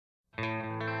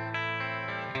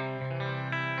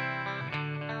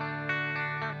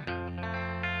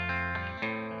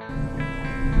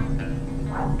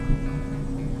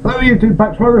YouTube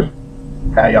pipe smokers.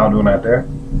 How y'all doing out there?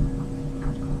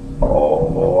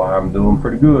 Oh, I'm doing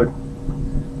pretty good.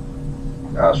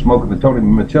 Smoking the Tony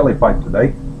Michelli pipe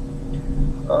today.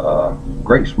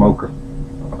 Great smoker.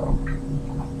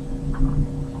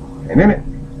 And in it,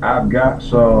 I've got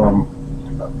some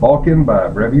Balkan by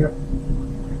Brevia.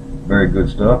 Very good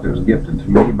stuff. It was gifted to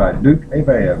me by Duke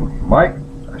Avan. Mike,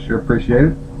 I sure appreciate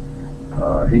it.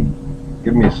 He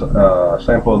gave me a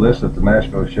sample of this at the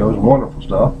Nashville shows. Wonderful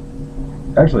stuff.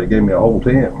 Actually, he gave me a whole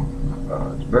 10.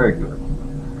 It's very good.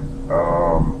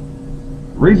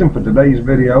 Reason for today's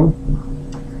video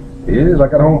is I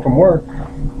got home from work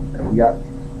and we got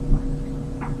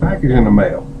a package in the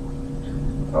mail.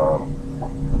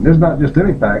 This is not just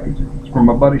any package. It's from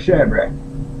my buddy Shad Rac.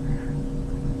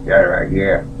 Shad Rac,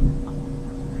 yeah.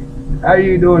 How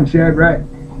you doing, Shad Rac?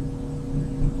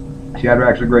 Shad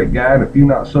Rac's a great guy, and if you're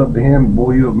not subbed to him,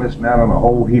 boy, you're missing out on a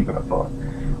whole heap of fun.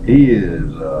 He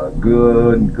is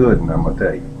good, and I'm gonna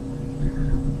tell you.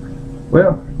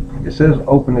 Well, it says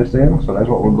open this in, so that's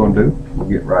what we're gonna do. We'll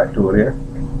get right to it here.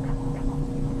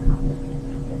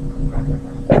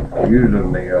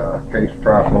 Using the case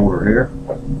trifolder here.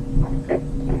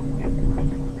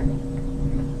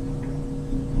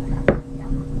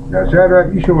 Now, Shad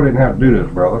Rac, you sure didn't have to do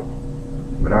this, brother,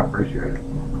 but I appreciate it.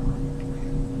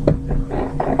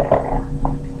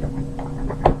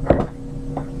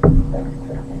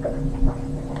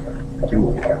 See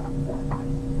what we got.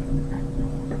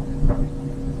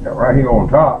 Now, right here on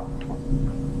top,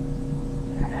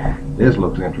 this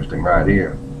looks interesting right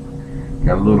here.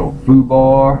 Got a little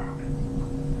foobar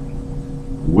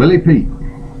Willie Pete.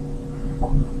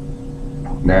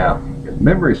 Now, if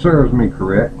memory serves me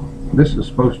correct, this is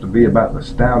supposed to be about the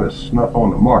stoutest snuff on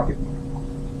the market.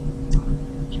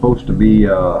 It's supposed to be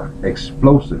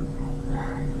explosive.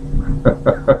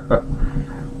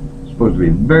 It's supposed to be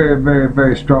very, very,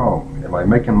 very strong. Am I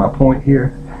making my point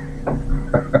here?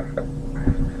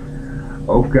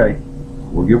 Okay,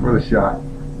 we'll give it a shot.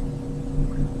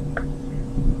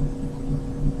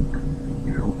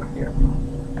 Get it open here.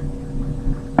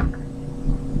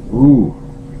 Ooh,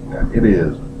 now it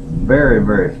is very,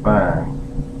 very fine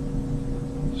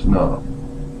snuff.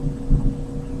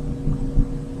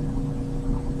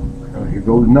 Well, here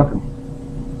goes nothing.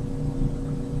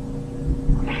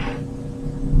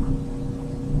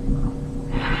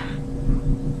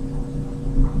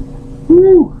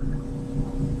 Woo!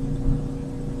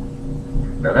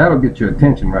 Now that'll get your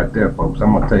attention right there, folks.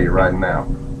 I'm gonna tell you right now.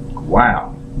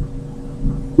 Wow.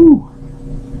 Woo!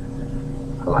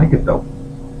 I like it though.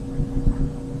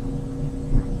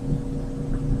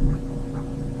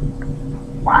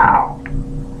 Wow.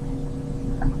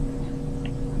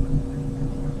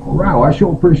 Wow, I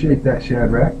sure appreciate that,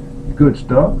 Shad Rac. Good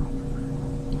stuff.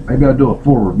 Maybe I'll do a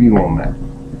full review on that.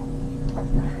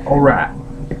 Alright.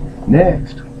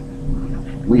 Next,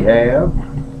 we have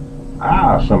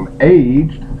some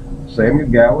aged Samuel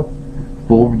Galloway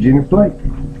full Virginia plate.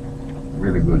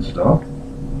 Really good stuff.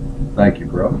 Thank you,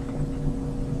 brother.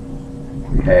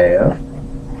 We have,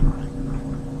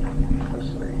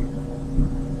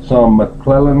 some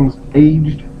McClellan's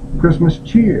aged Christmas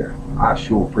cheer. I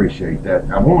sure appreciate that.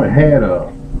 I've only had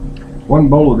one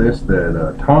bowl of this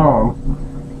that Tom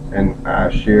and I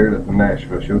shared at the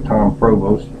Nashville show. Tom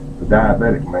Provost, the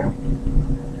diabetic man.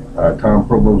 Tom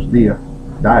Provost Dia,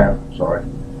 sorry.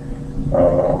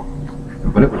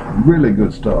 But it was really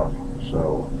good stuff.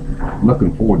 So I'm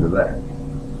looking forward to that.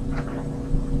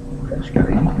 I just got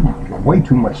way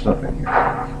too much stuff in here.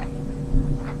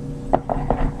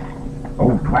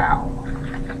 Oh, wow.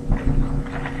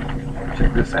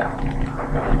 Check this out.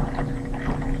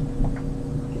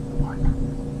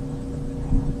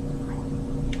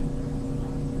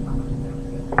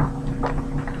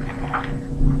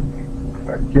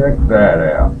 Now check that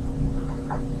out.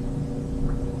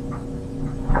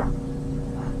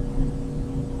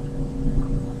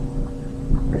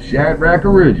 The Shad Rac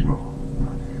original.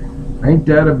 Ain't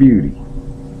that a beauty?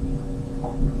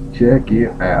 Check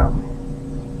it out.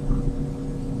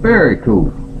 Very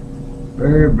cool.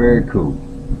 Very, very cool.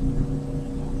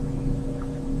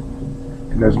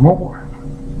 And there's more.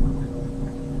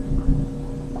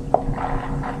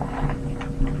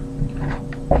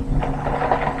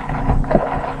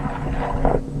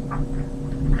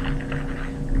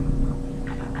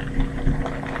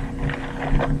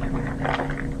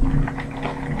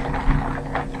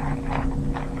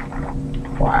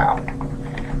 Wow.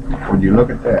 Would you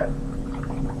look at that?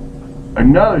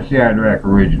 Another Shad Rac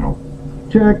original.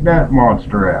 Check that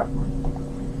monster out.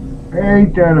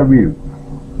 Ain't that a beaut?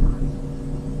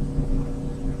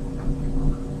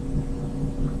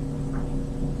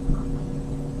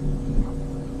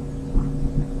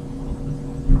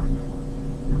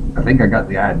 I think I got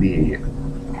the idea here.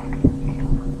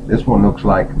 This one looks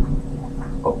like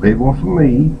a big one for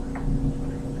me,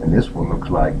 and this one looks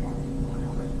like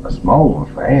a small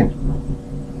one for Angela.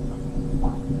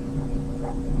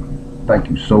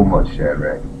 Thank you so much, Shad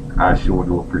Rac. I sure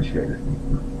do appreciate it.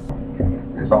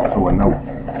 There's also a note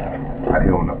right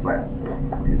here on the flap.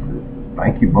 It says,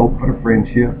 thank you both for the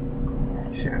friendship,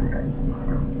 Shad Rac.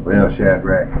 Well, Shad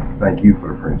Rac, thank you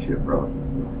for the friendship, brother.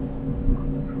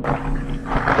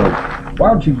 So why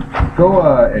don't you go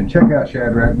and check out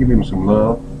Shad Rac, give him some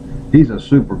love. He's a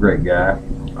super great guy.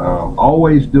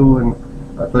 Always doing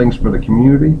things for the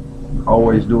community,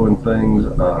 always doing things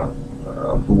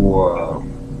for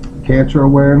cancer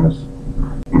awareness,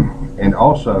 and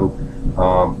also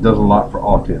does a lot for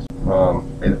autism.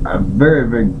 And a very,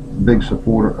 very big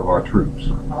supporter of our troops.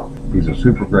 He's a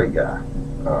super great guy.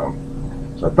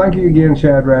 So thank you again,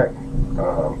 Shad Rac.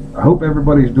 I hope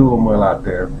everybody's doing well out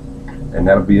there, and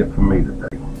that'll be it for me today.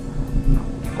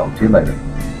 Talk to you later.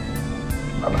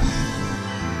 Bye-bye.